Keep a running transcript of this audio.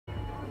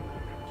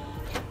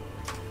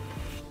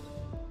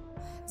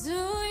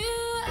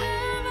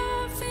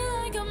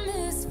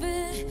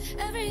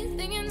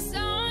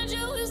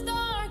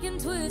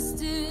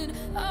twisted.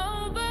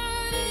 Oh,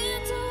 but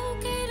it's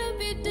okay to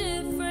be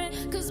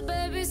different, 'cause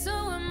baby, so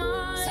am I.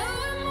 So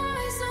am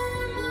I, so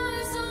am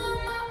I, so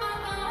am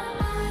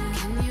I.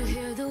 Can you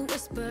hear the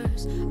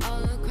whispers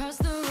all across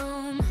the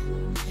room?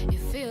 You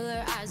feel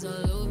her eyes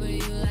all over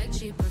you like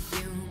cheap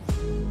perfume.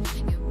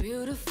 You're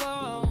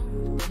beautiful,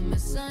 but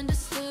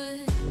misunderstood.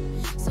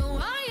 So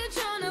why you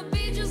tryna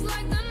be just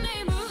like the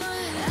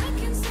neighborhood? I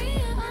can see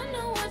it, I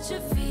know what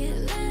you're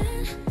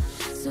feeling.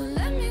 So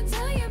let me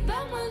tell you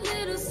about my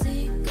little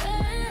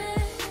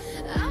secret.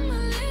 I'm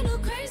a little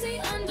crazy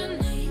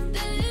underneath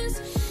this,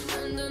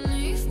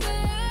 underneath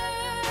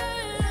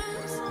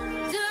this.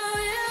 Do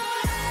you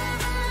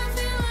ever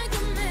feel like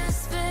a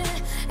misfit?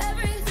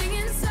 Everything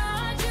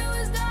inside you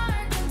is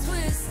dark and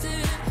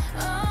twisted.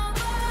 Oh,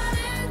 but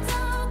it's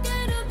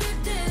okay to be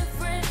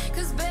different,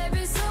 'cause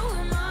baby, so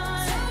am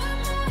I. So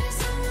am I,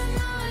 so am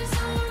I,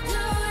 so am I.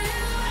 Do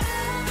you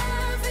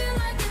ever feel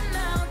like an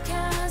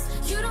outcast?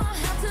 You don't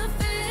have to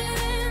fit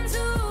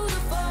into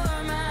the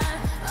format.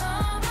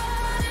 Oh,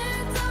 but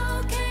it's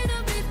okay to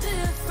be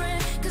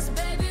different, 'cause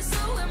baby,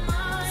 so am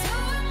I. So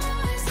am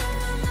I, so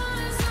am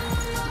I, so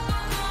am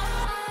I.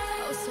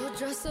 Oh, so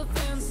dress so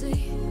fancy,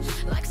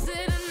 like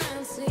Sid and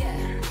Nancy.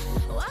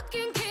 Oh, I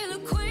can kill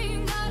a queen,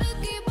 gotta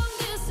keep on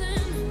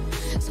kissing.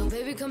 So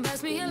baby, come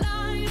pass me a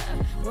lighter,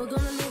 we're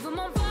gonna leave 'em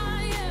on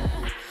fire.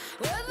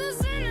 We're the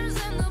sinners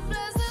and the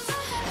blessings.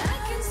 I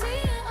can see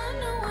it, I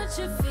know what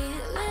you're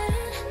feeling.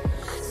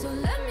 So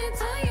let me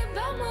tell you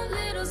about my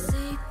little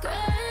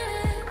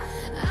secret.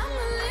 I'm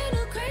a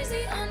little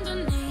crazy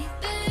underneath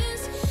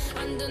this,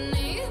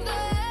 underneath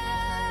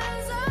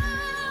this.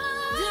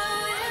 Do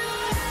you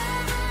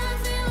ever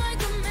feel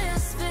like a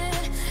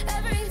misfit?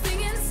 Everything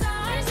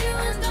inside you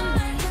is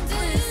dark and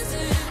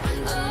twisted,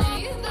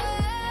 underneath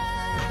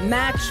this.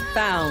 Match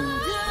found.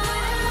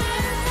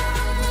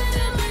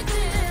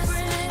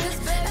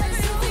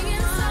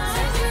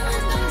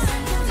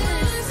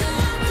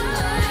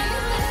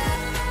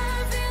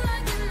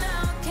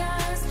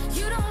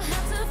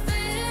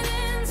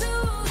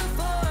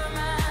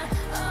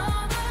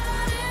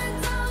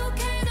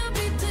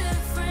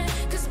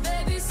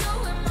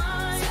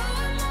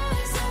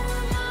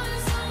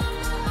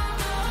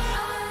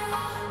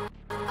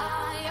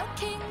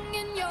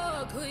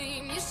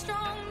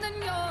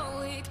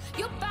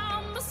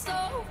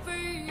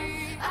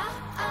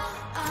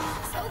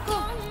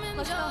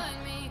 Join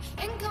me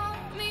and call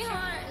me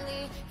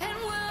Hartley, and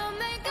we'll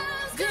make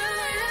us good.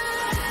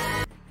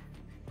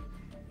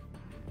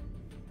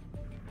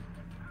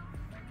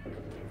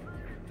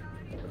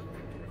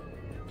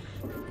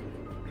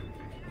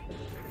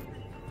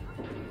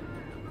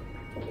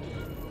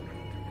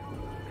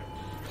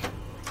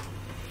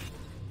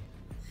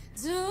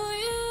 Do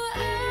you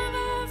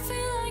ever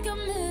feel like a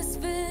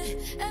misfit?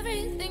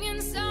 Everything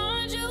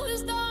inside you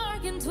is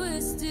dark and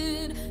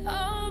twisted.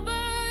 Oh,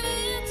 but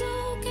it's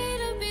okay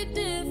to be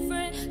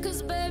different, 'cause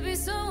baby,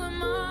 so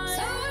am I.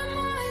 So am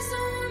I, so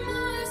am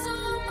I, so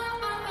am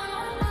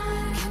I.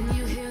 Can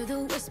you hear the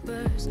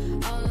whispers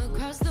all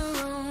across the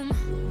room?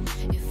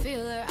 You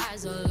feel her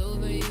eyes all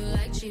over you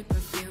like cheap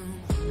perfume.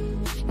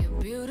 You're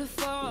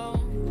beautiful,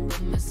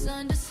 but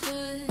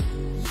misunderstood.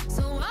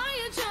 So why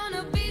you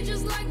tryna be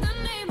just like the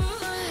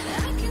neighborhood?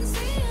 I can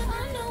see it,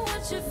 I know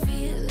what you're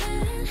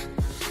feeling.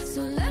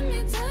 So let me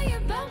tell you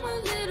about my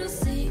little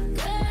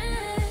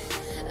secret.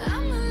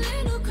 I'm a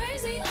little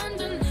crazy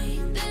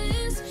underneath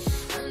this,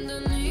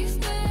 underneath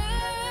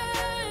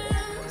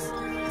this.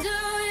 Do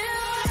you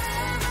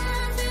ever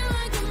feel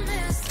like a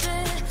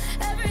misfit?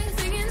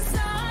 Everything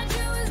inside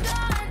you is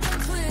dark and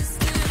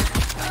twisted.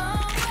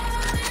 Oh,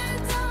 but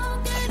it's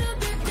okay to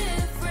be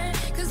different,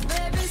 'cause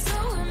baby, so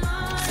am I.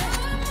 So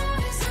am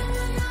I, so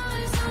am I,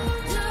 so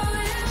am I. Do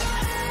you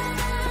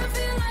ever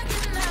feel like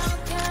an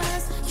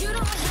outcast? You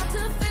don't have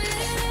to fit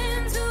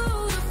into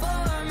the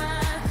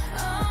format.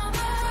 Oh,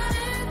 but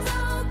it's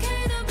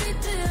okay to be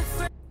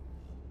different.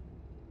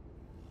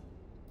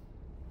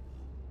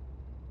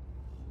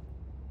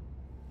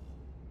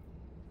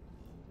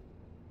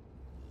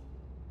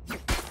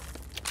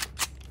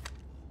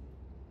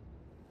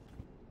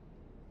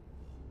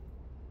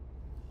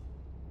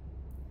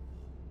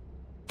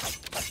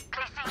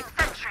 Placing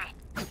sentry.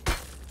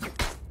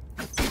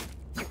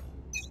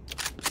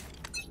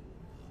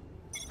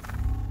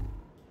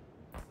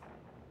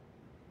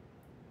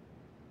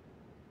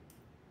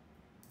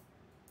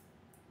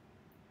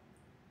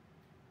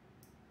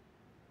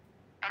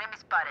 Enemy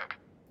spotted.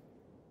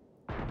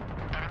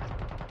 Enemy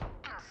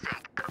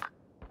insecto.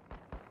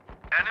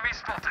 Enemy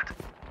spotted.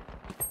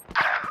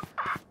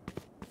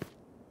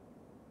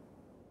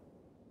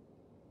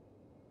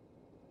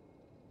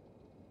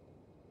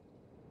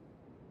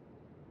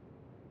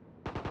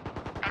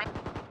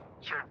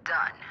 You're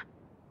done.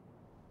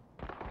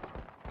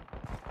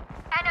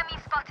 Enemy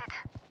spotted.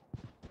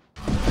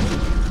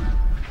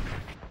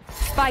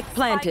 Spike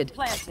planted.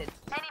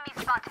 Enemy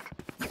spotted.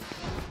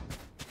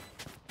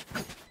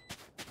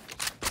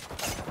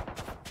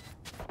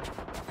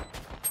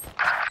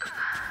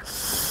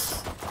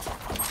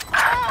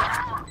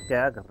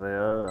 क्या कर रहे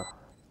हो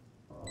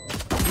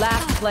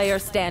Last player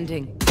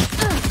standing.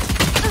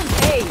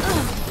 Hey.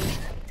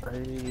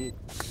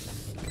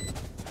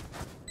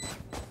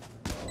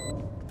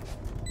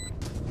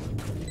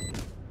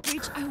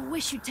 Reach, I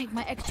wish you'd take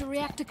my extra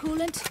reactor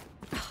coolant.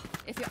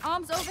 If your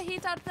arms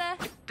overheat out there,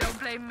 don't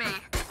blame me.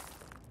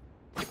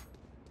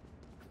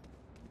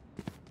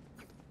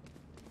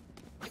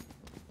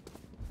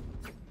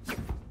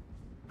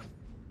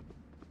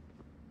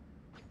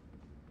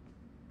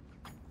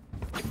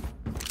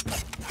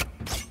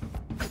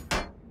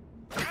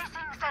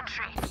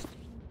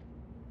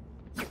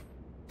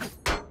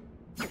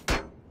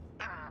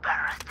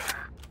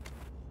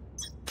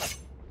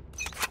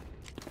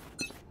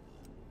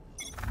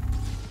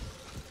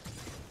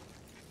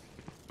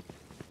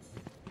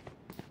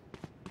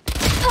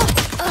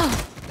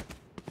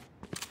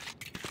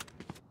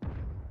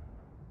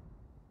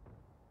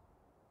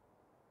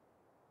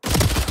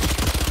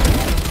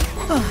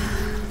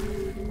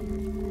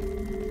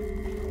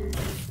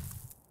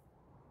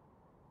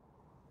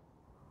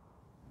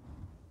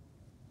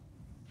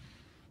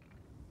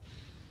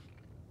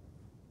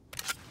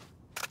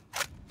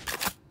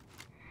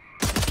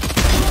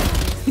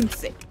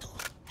 Insecto.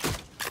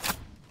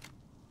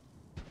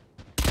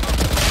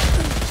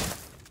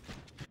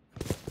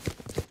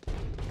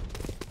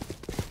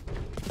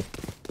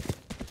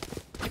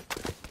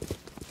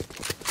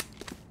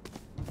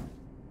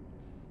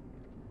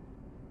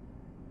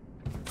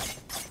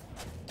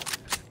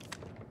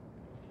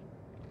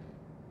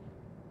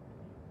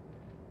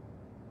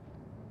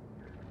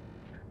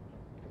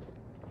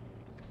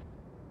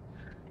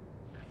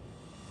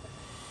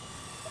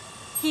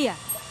 Here.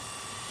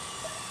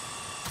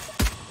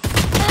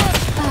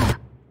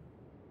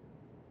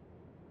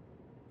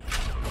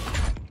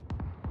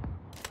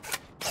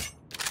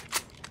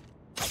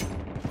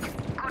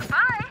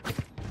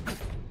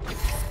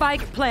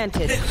 Spike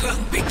planted. The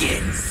hunt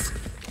begins.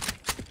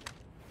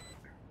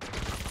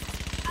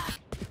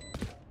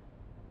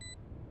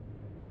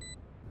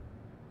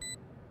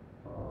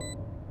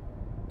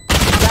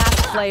 Last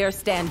player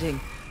standing.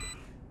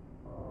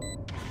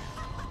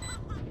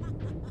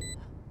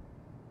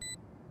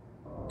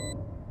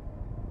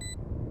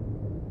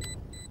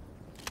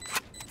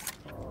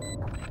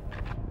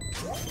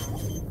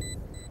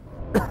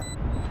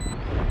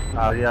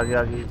 आगे आगे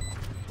आगे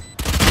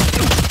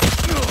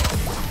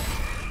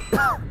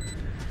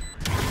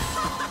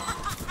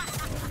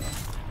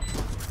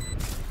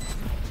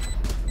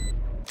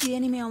The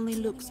enemy only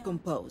looks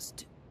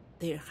composed.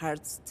 Their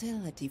hearts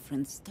tell a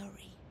different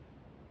story.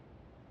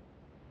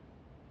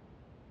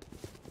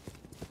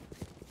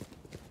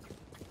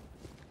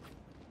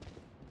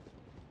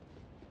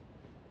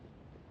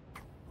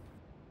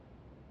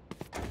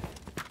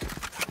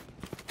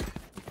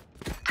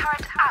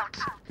 Turret out.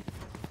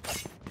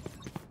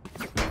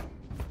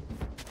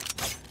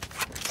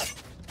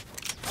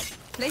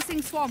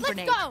 Placing swarm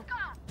grenade. Let's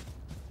go!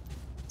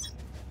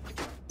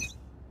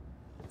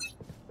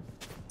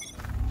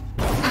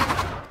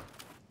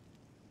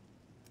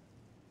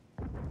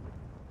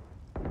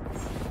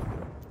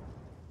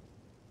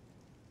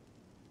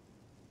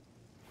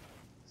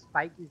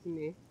 Spike किसी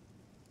में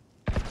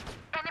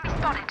Enemy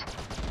spotted.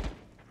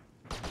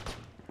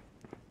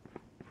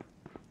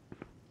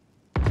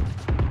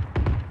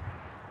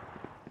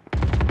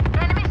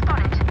 Enemy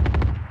spotted.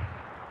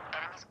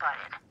 Enemy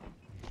spotted.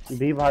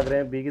 B भाग रहे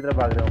हैं B की तरफ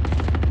भाग रहे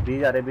हो बी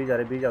जा रहे बी जा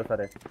रहे बी जाओ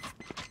सारे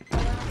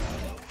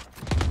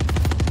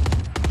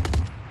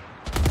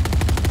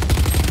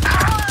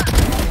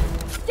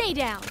Stay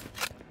down.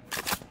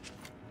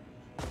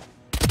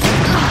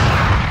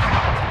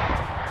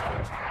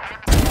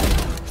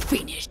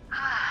 Finished.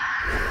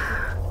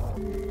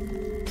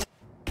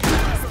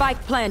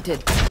 Spike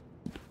planted.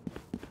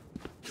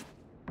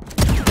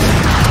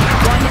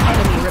 One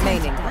enemy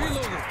remaining.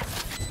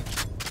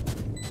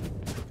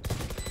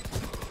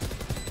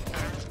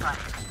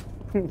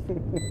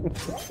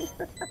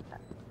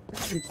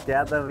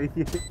 क्या था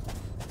भाई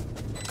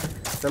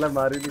चला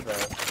मार ही नहीं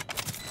पाया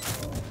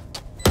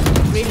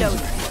Reload.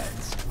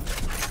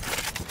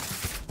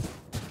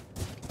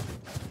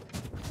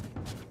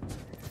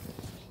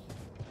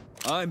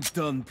 I'm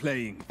done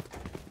playing.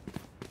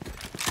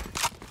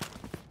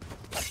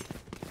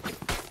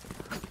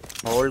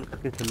 Hold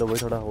करके चलो भाई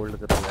थोड़ा होल्ड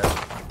करो यार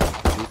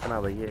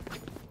इतना भाई ये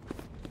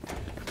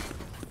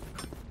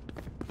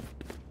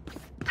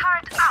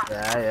Turret out.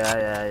 या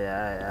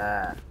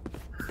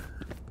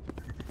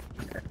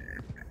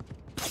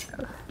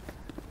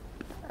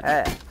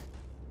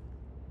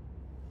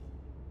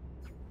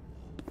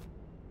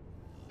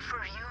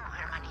For you,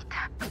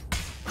 hermanita.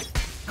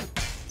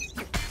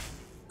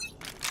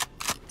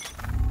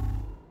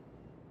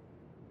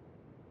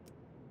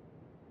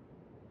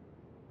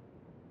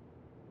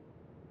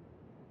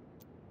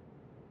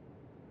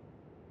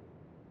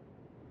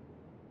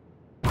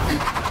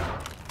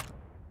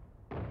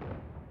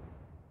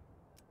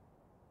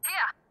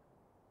 Here.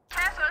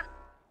 Careful.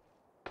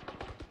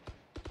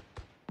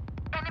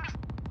 Enemy.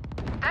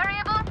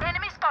 Variable.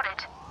 Enemy spotted.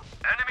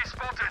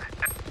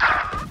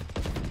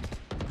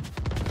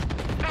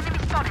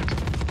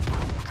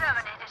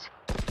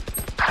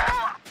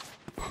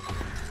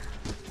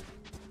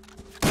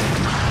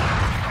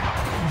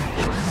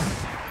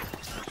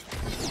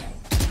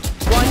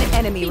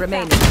 enemy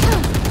remaining.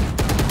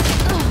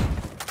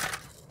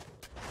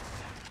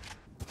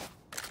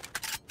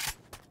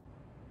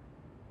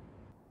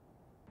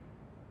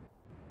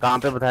 कहाँ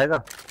पे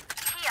बताएगा?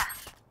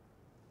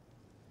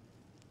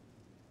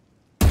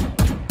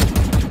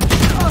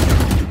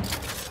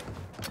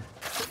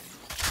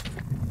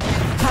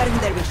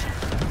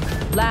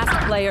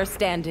 Last player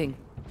standing.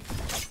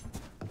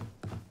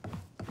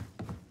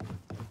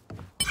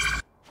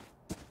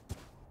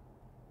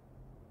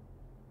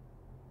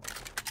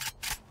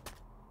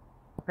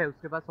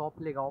 उसके पास ऑफ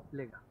लेगा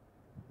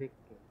देख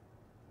के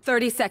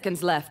 30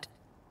 seconds left.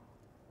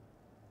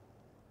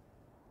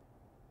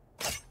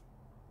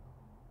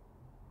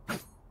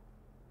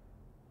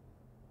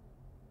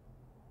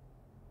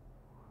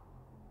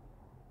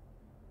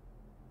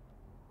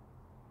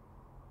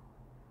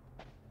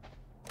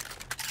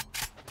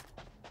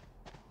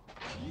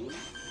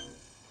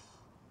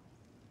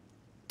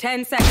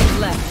 Ten seconds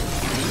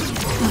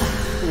left.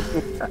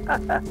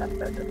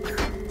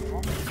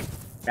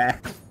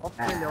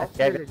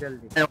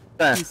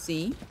 You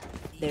see,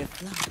 they're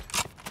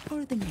flat.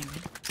 Ordinary.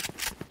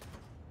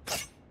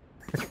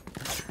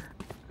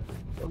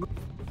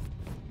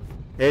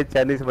 Hey,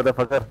 Chinese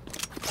motherfucker.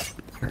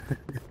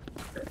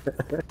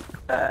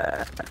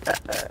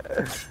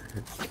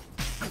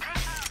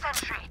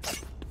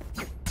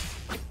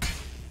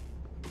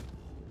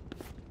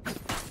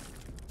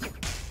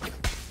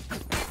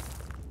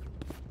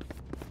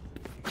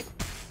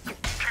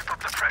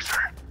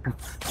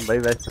 भाई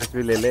वेस्ट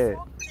भी ले ले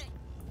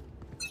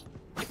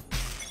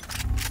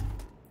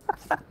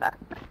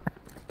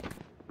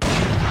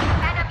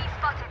Enemy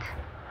spotted.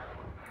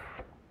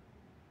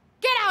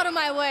 Get out of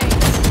my way!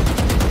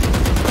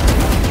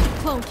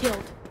 Clone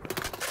killed.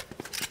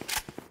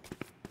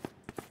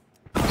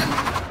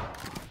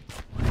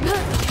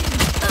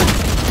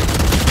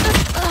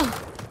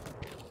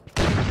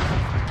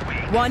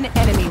 One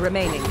enemy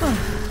remaining.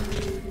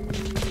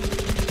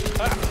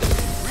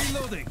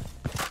 Reloading.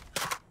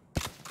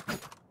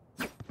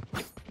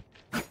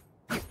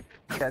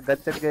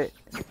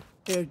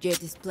 Their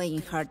jet is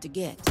playing hard to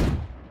get.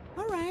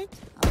 All right,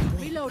 I'll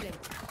play. Reloading.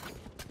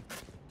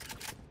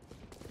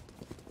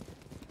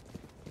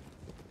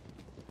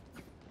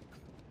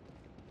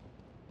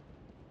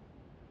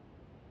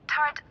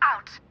 Turret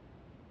out.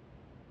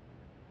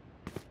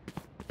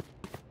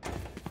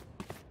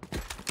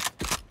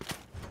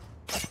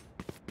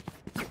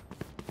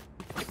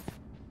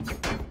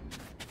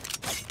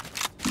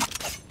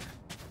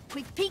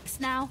 Quick peeks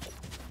now.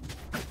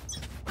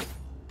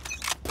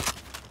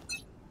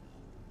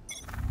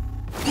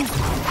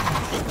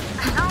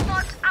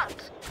 Robot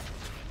out.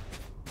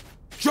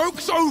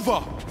 Joke's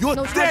over. You're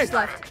No dead. charges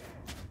left.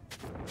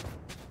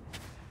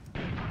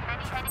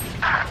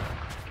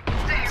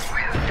 They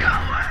will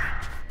come.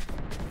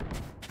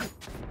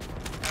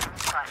 Enemy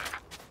spotted.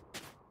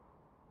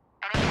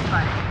 Enemy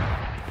spotted.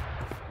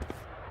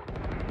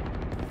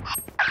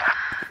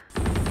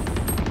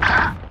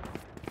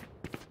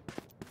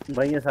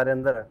 भाई ये सारे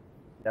अंदर है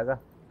जागा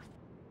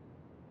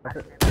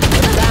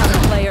Last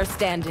player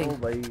standing. ओ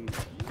भाई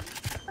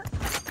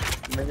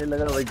मुझे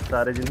लगा भाई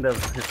सारे जिंदा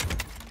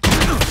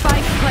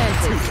Spike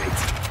planted.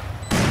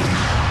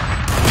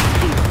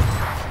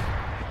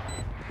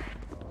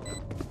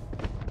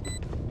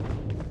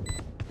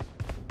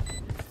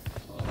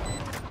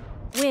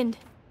 Wind.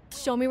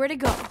 Show me where to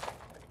go.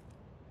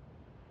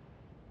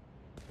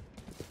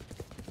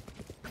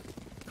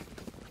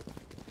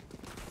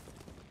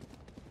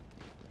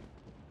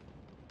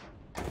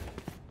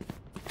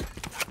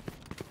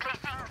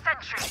 Placing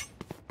sentry.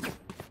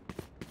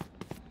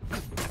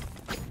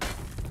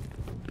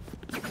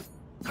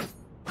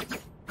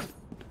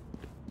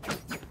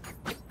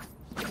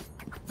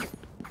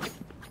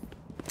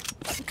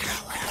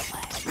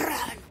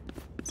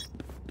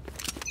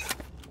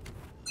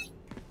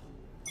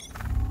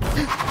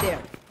 There.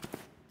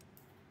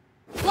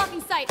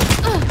 Blocking sight.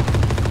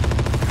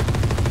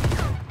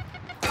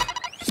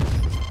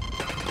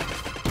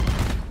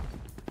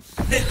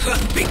 The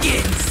hunt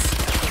begins.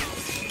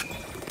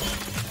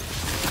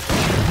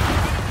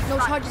 No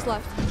charges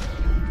left.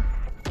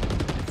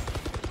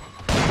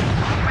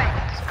 Red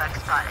spike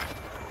spotted.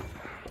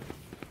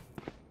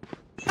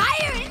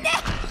 Fire in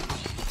there!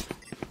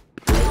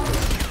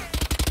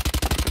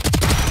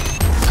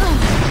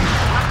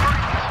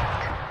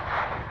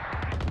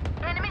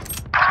 Enemy.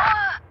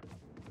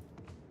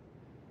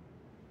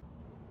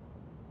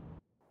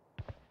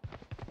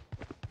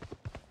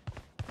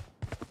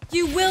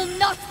 You will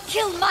not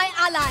kill my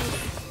ally!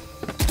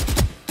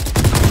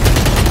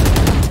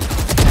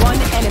 One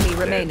enemy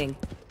remaining.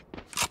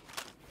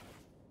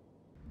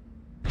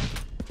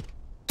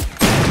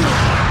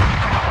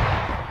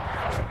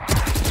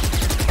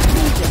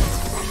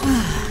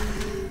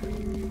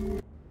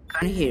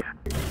 Here.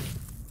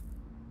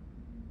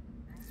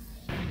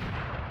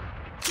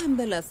 I'm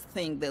the last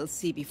thing they'll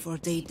see before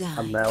they die.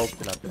 अब मैं of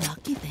चलाता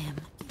Lucky them.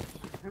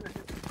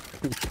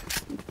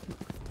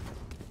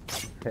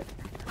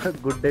 हूँ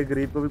good day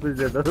गरीब को भी कुछ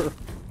दे दो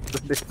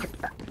good day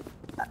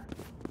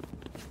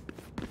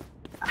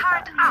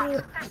Turret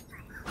out. Sentry.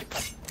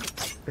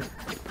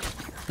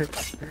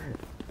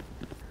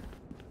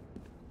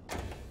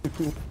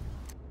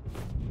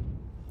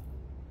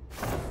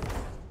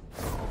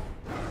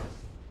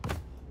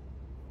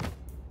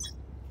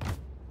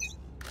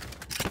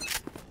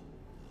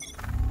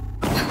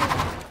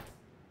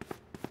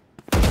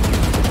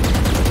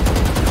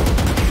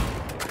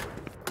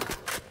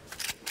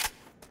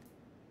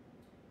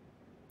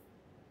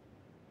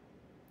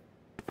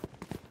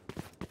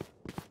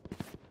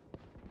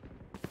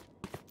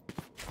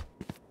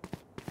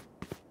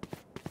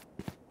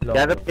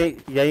 क्या करते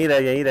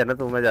यहीं रहना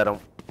तू मैं जा रहा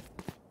हूँ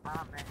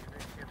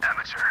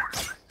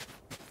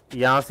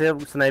यहाँ से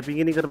अब स्नाइपिंग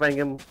ही नहीं कर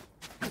पाएंगे हम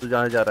तू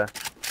जहाँ जा रहा है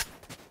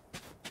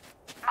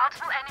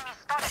Multiple enemies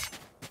spotted.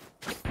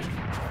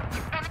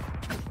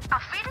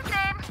 Auf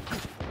Wiedersehen.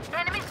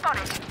 Enemy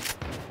spotted.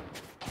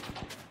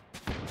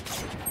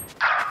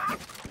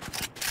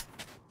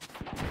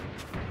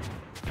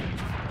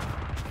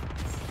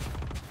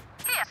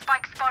 Here,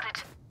 spike spotted.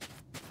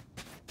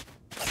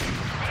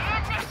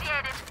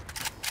 Initiated.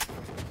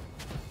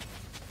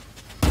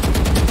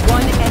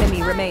 One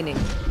enemy remaining.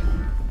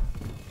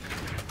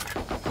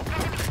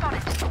 Enemy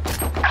spotted.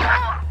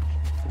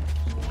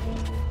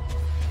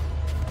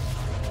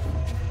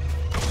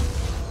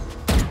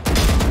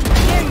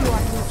 There you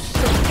are, you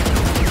shit.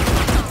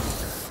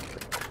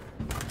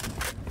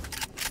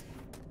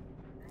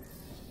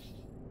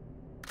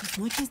 As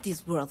much as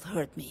this world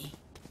hurt me,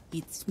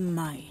 it's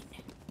mine,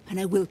 and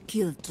I will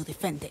kill to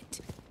defend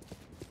it.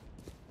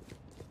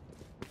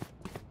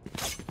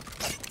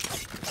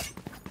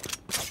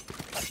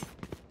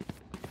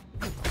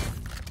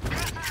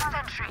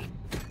 Sentry.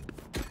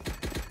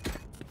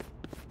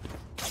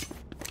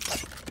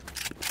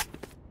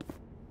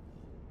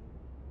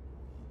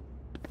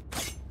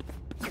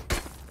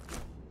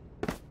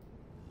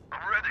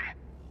 I'm ready.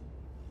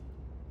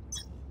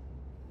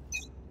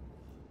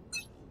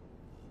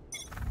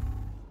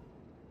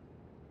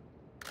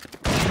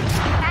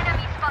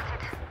 Enemy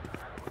spotted.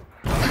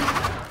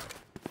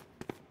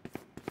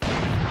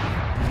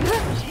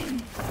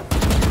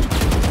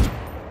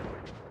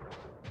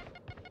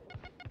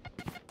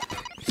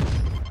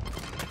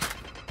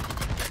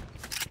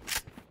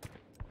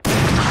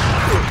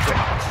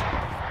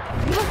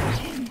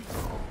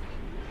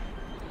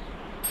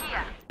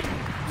 Here.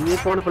 ये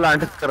कौन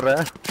plant कर रहा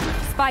है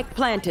Spike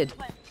planted.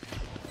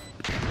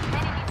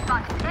 Enemy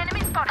spotted.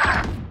 Enemy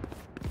spotted.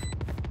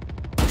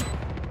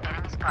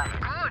 Enemy spotted.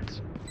 Good.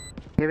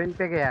 Haven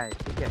पे गया है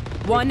ठीक है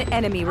One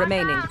enemy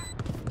remaining.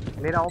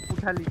 मेरा ऑफ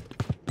उठा ली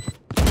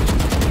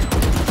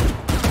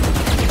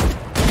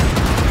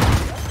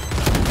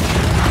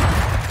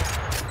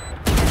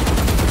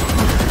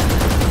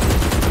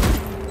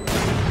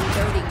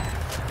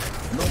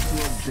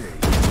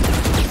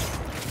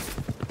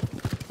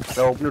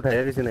तो ओपन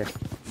उठाया किसी ने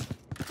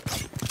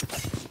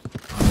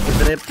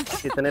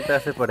कितने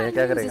पैसे पड़े हैं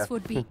क्या करेगा This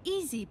would be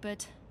easy,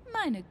 but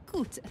meine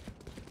Gute.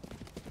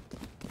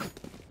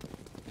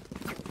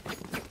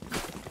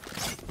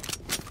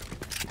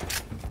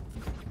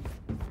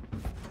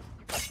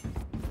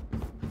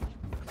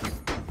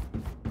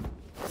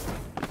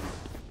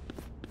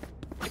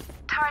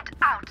 Turret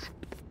out.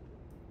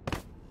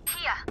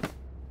 Here.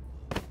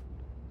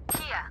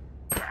 Here.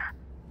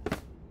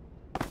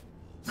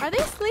 Are they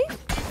asleep?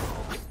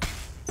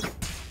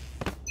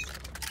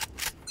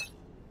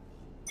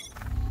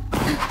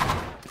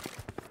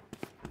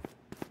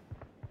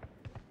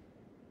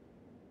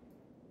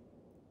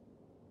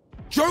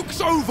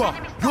 Joke's over!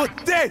 You're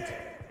dead!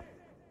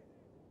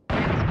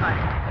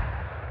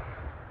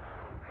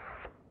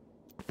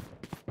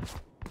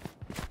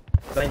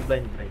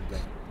 blind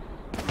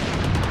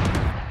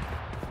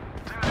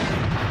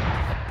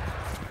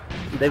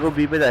देखो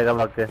बी पे जाएगा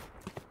भाग के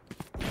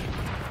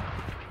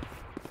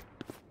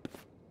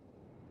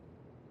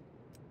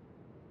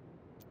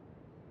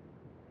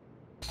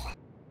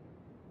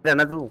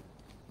रहना तू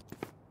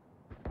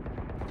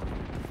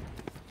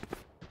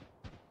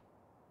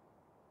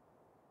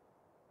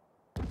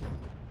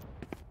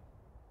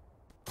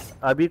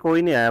अभी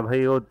कोई नहीं आया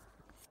भाई वो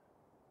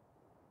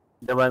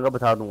जब आएगा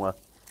बता दूंगा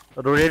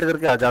रोटेट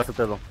करके आ जा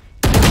सकते तो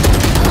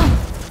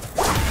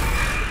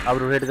अब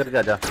रोटेट करके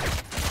आ जा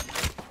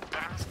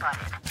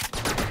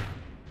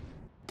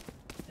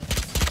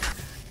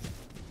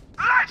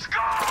Let's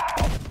go!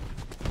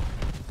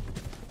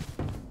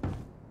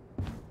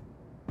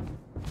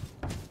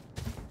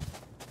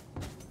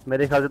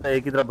 मेरे ख्याल से तो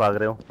एक ही तरफ भाग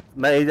रहे हो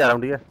मैं यही जा रहा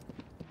हूँ ठीक है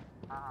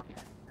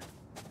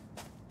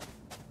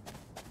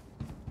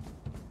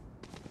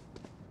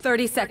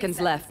 30 seconds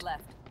left.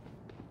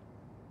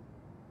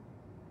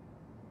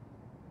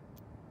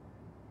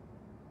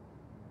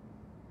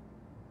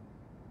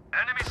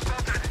 Enemy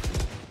spotted.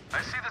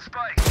 I see the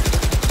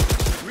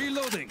spike.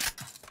 Reloading.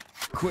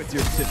 Quit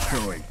your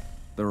tiptoeing.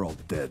 They're all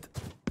dead.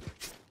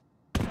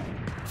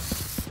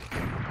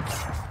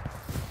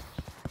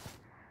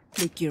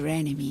 Look your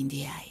enemy in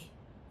the eye.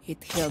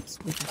 It helps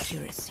with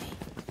accuracy.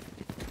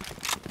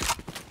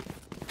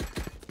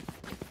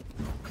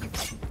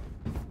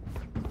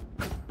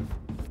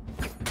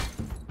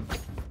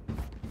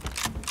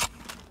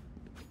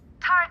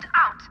 Turret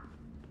out.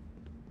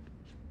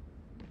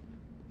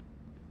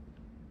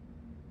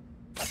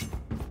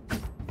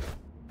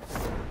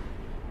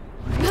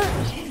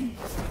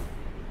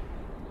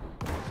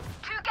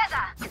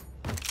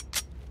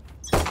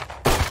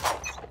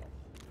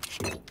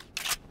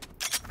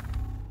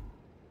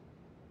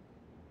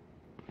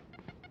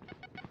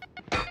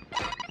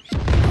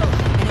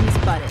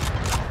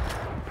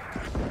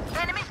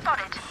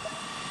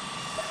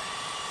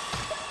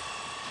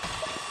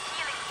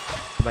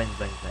 Bind,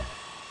 bind,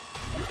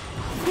 bind.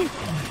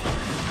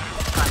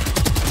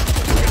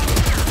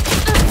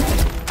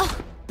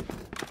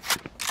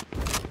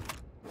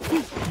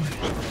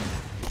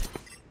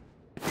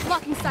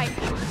 Blocking sight.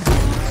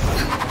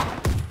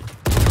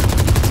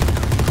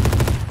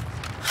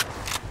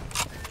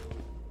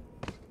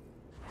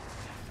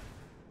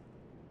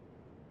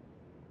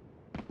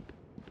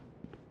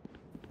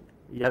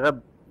 ये अगर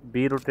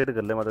B rotate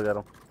कर ले मैं तो कह रहा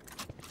हूँ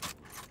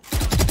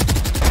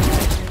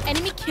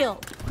Enemy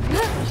killed.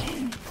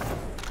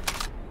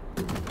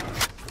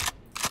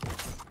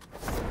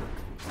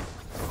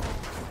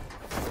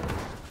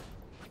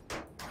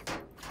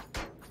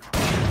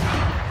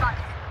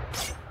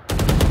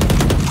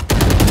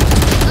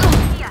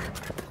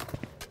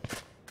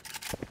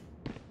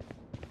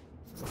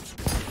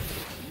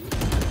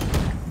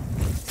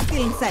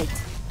 Still in sight.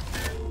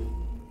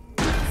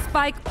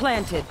 Spike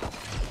planted.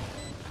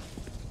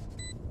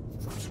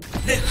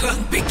 The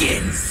hunt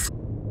begins.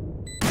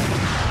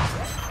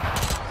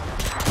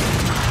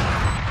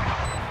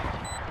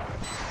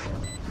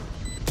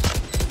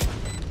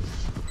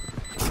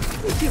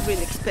 Did you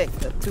really expect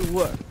that to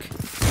work?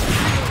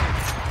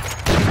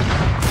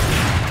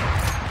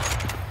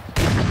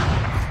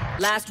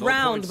 Last No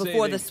round point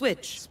before the saving.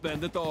 switch.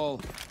 Spend it all.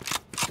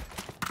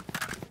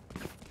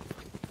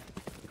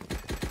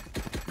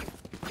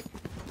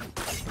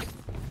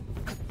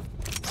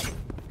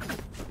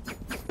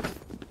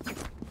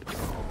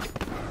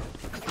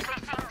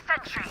 Placing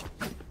sentry.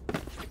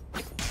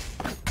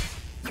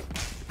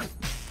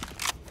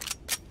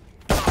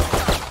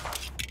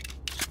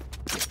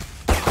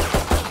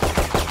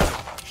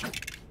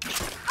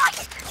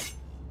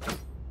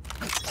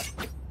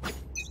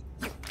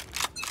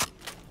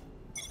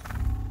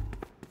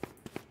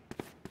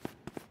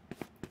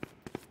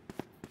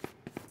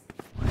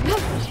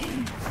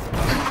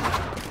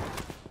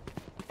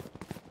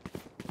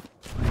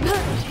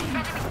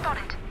 Enemy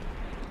spotted.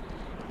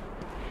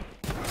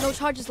 No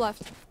charges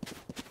left.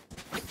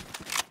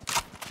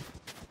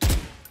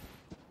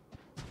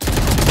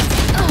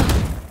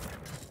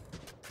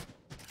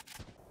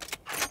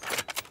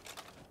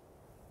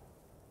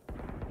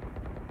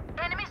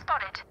 Enemy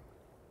spotted.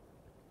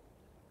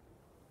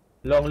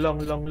 Long, long,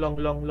 long, long,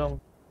 long,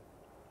 long.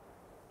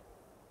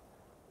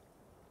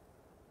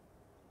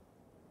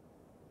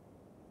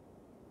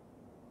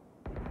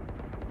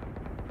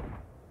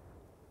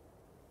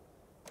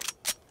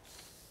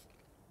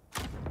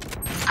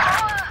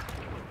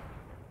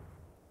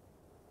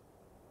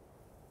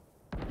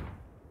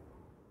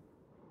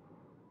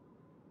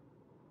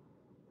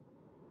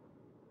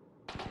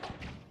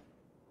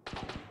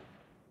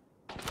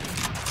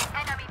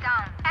 Enemy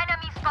down.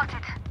 Enemy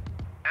spotted.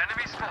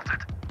 Enemy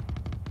spotted.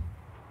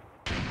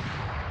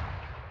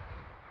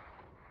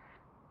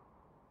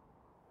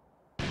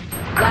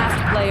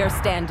 Last player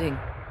standing.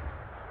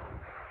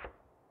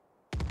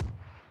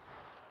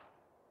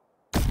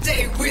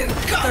 They will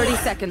come. 30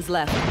 seconds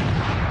left.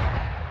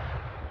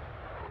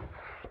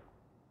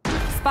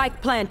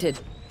 Spike planted.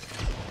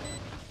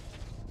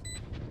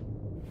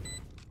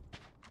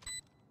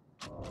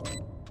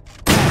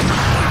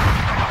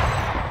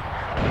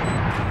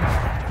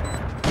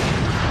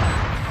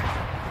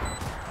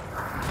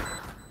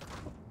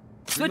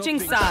 Switching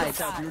Do not think sides.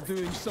 yourself You're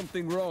doing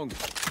something wrong.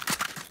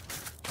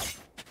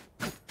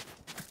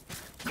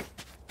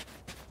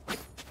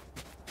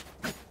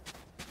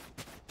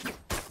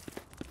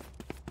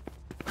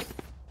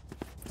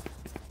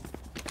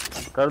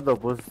 कर दो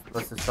push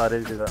बस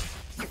सारे जगह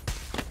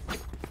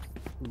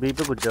B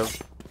पे कुछ जाओ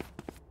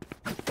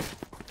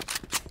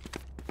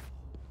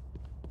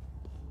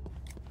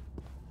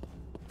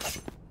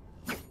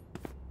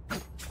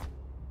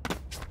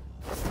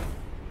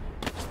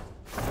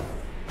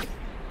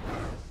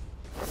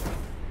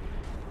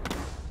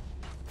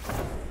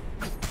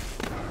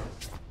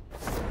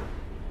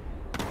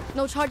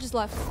No charges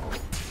left.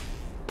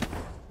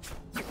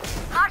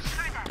 March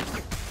through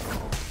them.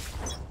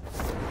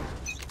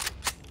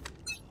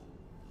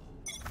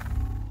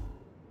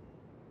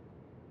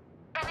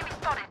 Enemy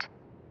spotted.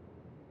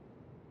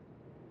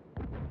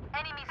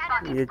 Enemy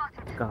spotted. ये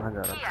कहाँ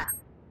जा रहा है Here.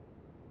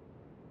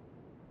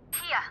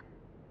 Here.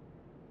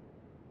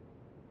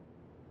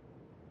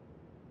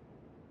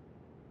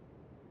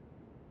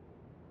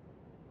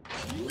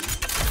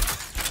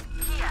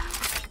 Here.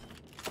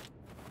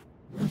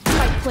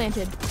 Spike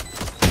planted.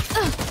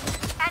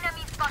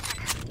 Enemy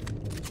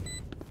spotted.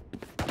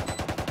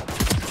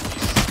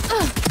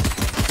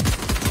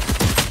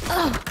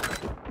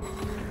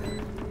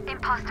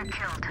 Imposter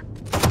killed.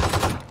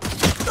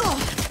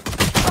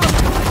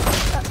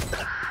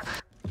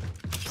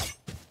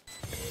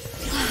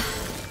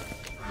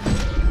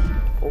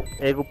 ओ,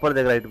 एक ऊपर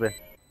देख राइट पे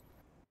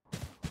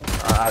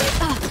आ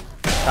गया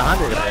कहाँ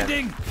देख रहा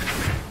है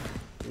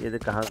ये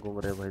देख कहाँ घूम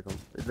रहे हो भाई तुम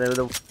इधर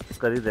तो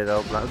कर ही देगा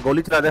वो प्लान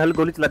गोली चला दे हल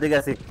गोली चला देगा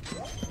ऐसे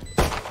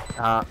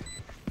हाँ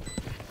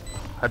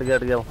हट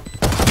गया वो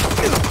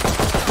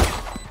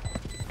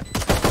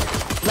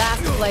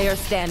Last player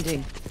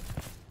standing.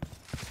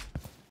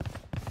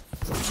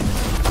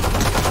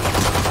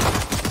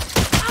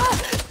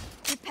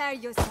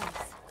 Prepare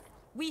yourselves.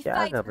 We क्या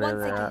fight कर रहे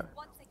once हो यार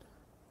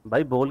again.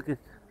 भाई बोल के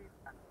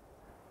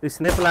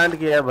इसने प्लांट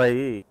किया है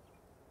भाई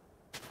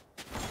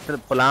फिर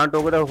प्लांट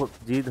होगा तो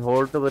जीत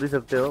होल्ड तो कर ही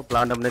सकते हो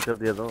प्लांट हमने कर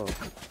दिया तो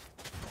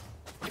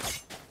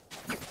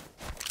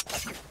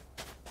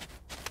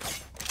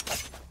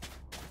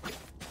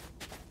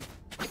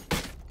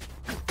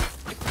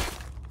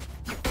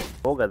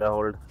हो गया था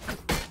hold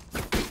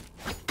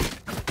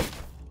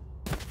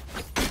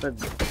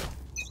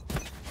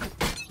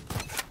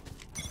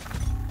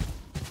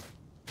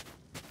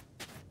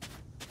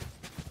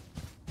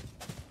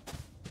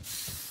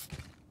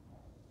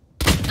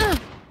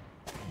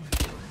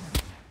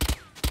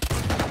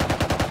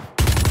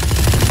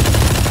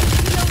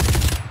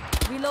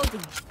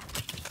Reloading.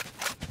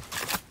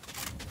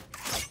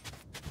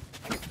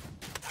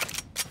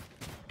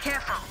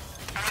 Careful.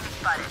 Enemy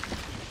spotted.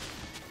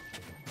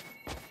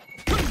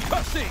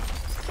 Concussing!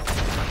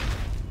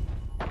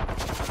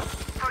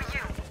 For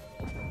you.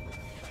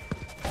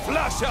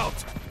 Flash out!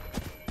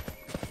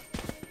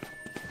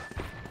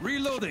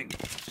 Reloading!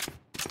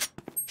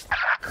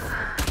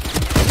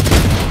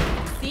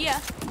 See ya.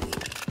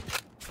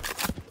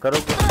 करो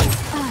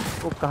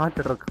वो कहाँ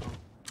चढ़ रखा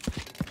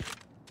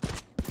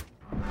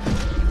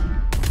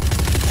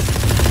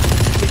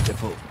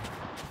Pitiful.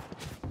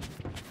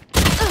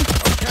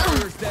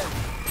 Carrier's dead.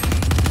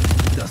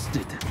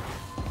 Dusted.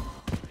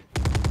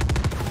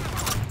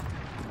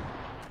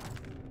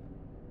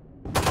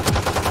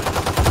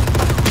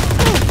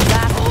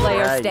 Last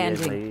player है ये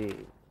standing.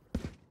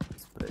 भाई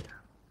spray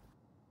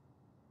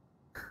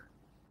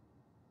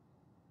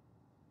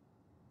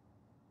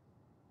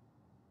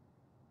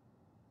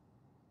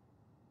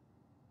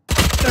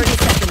 30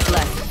 seconds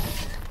left.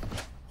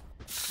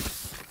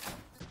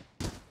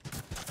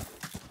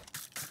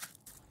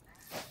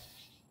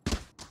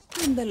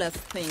 And the last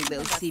thing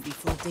they'll see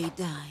before they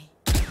die.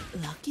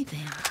 Lucky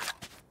them.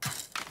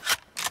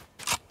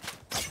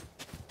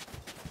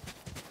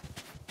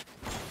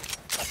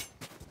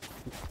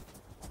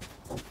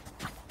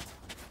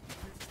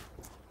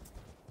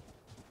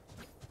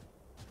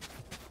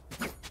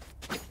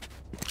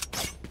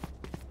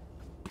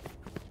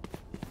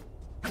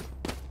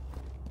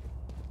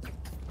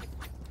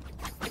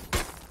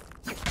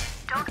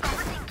 Don't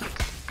overthink it.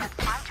 That's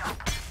my job.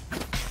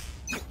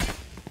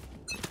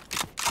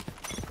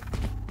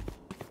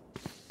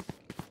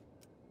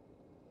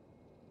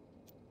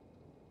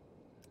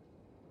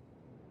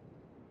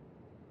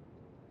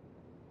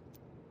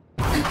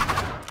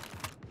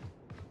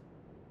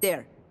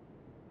 There.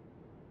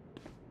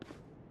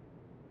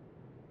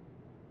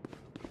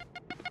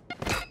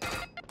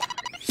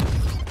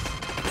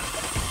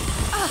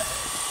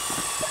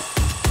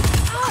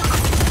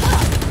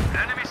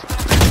 Enemy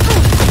spotted.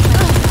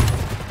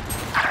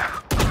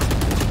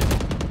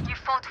 You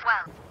fought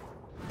well.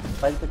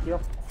 File पे क्यों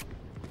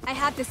I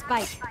have the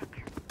spike.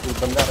 कोई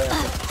बंदा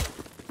रहा है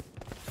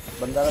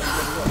बंदा रहा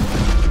है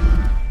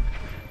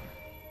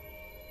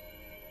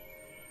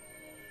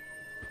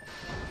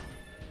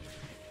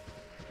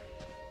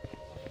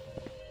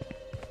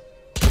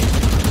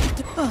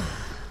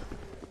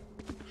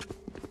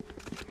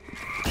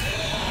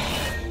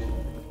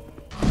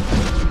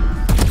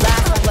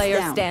Last player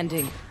Down.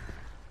 standing.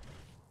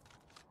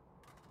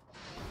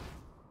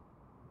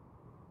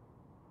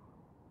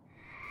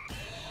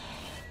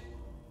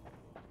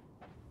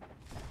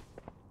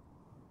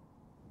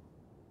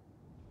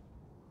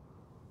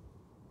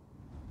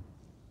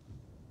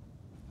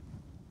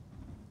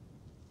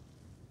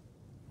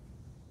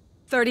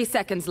 Thirty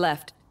seconds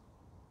left.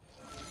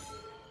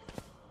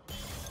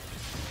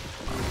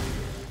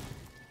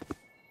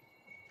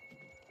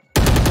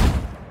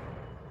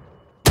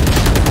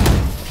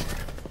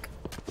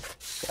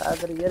 क्या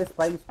कर यार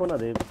स्पाइक्स को ना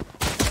दे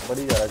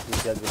बड़ी जा रहा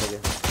है क्या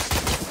लगे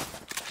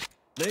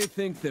They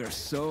think they're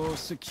so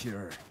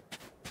secure.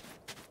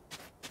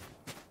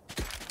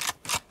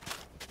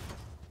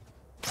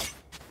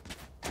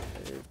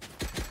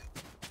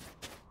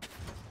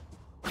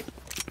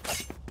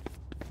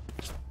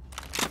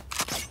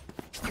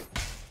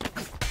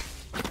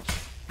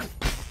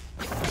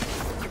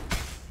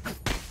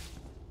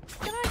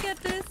 Can I get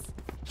this?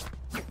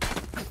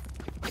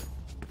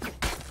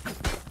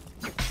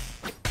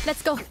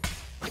 Let's go.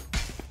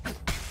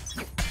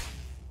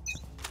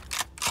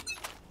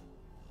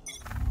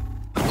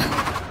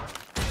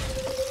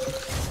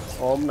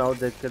 Om now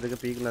देख के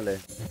पीक ना ले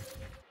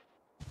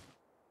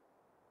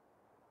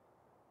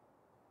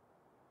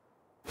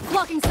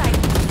Blocking sight.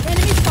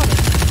 Enemy spotted.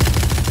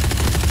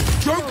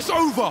 Joke's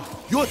over!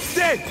 You're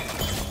dead!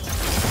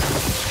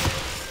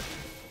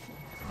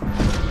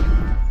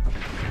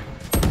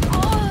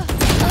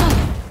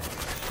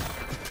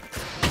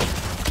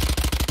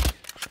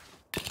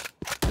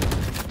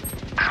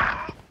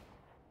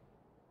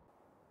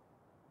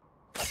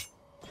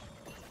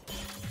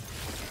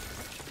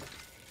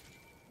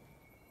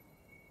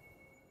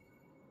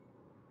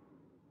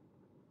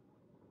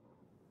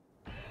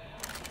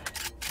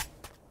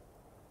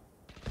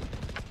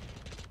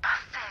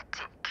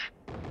 Pathetic.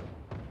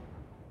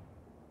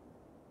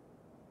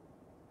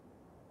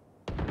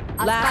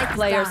 Last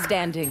player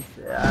standing.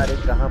 यार ये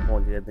कहाँ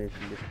पहुँच गए थे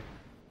इसलिए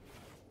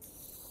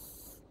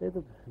ये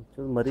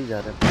तो मर ही जा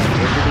रहे हैं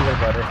नहीं कर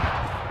पा रहे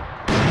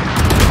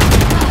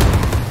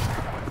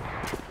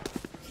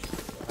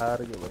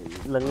हार गए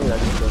भाई लगने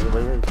लगे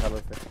भाई इस सालों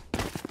से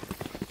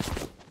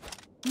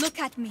Look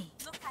at me.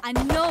 I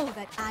know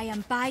that I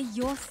am by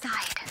your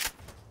side.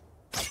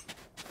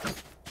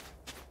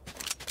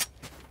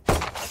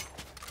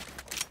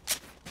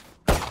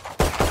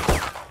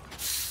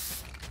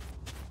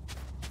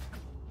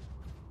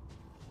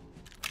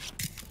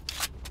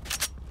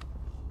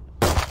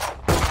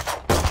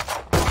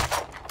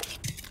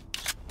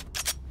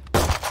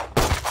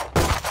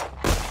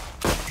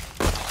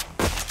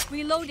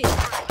 Reloading.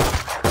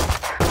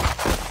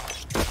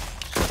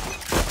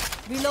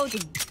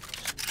 Reloading.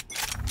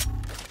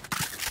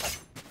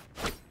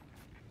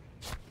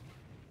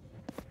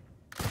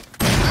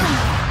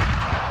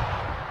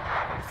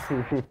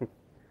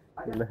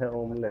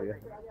 ओम लगा